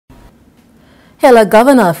Hela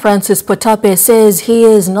Governor Francis Potape says he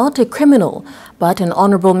is not a criminal, but an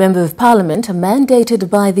honourable member of parliament mandated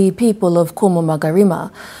by the people of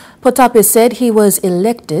Komo-Magarima. Potape said he was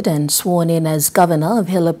elected and sworn in as governor of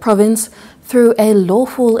Hela province through a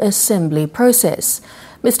lawful assembly process.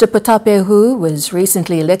 Mr. Potape, who was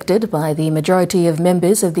recently elected by the majority of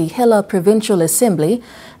members of the Hela Provincial Assembly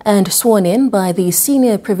and sworn in by the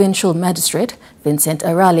senior provincial magistrate, Vincent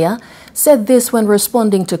Aralia, said this when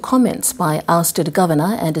responding to comments by ousted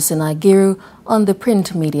Governor Anderson Agiru on the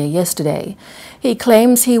print media yesterday. He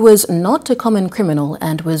claims he was not a common criminal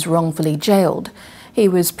and was wrongfully jailed. He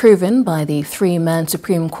was proven by the three-man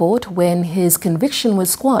Supreme Court when his conviction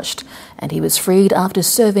was squashed and he was freed after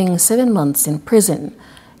serving 7 months in prison.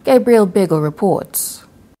 Gabriel Bego reports.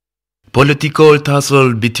 Political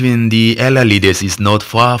tussle between the Hela leaders is not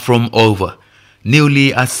far from over.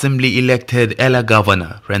 Newly assembly elected Hela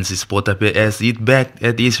Governor Francis Potape has hit back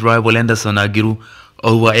at his rival Anderson Agiru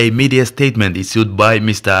over a media statement issued by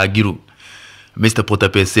Mr. Agiru. Mr.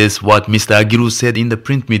 Potape says what Mr. Agiru said in the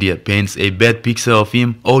print media paints a bad picture of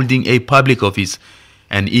him holding a public office,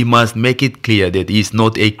 and he must make it clear that he is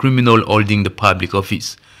not a criminal holding the public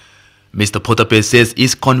office. Mr. Potape says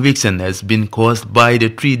his conviction has been caused by the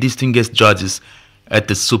 3 distinguished judges at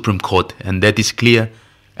the Supreme Court, and that is clear,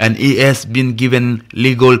 and he has been given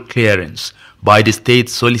legal clearance by the state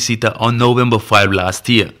solicitor on November 5 last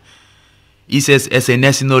year. He says as a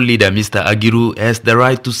national leader, Mr. Agiru has the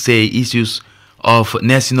right to say issues of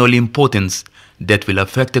national importance that will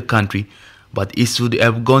affect the country, but he should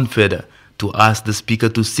have gone further to ask the Speaker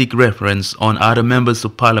to seek reference on other members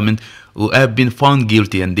of Parliament who have been found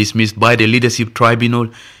guilty and dismissed by the Leadership Tribunal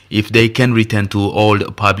if they can return to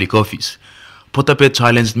hold public office. Potape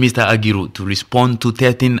challenged Mr. Agiru to respond to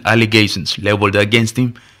 13 allegations leveled against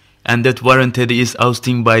him and that warranted his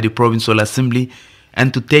ousting by the Provincial Assembly,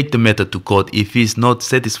 and to take the matter to court if he is not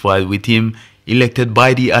satisfied with him elected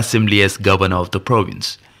by the Assembly as Governor of the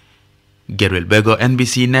province. Gabriel Bego,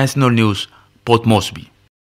 NBC National News, Port Moresby.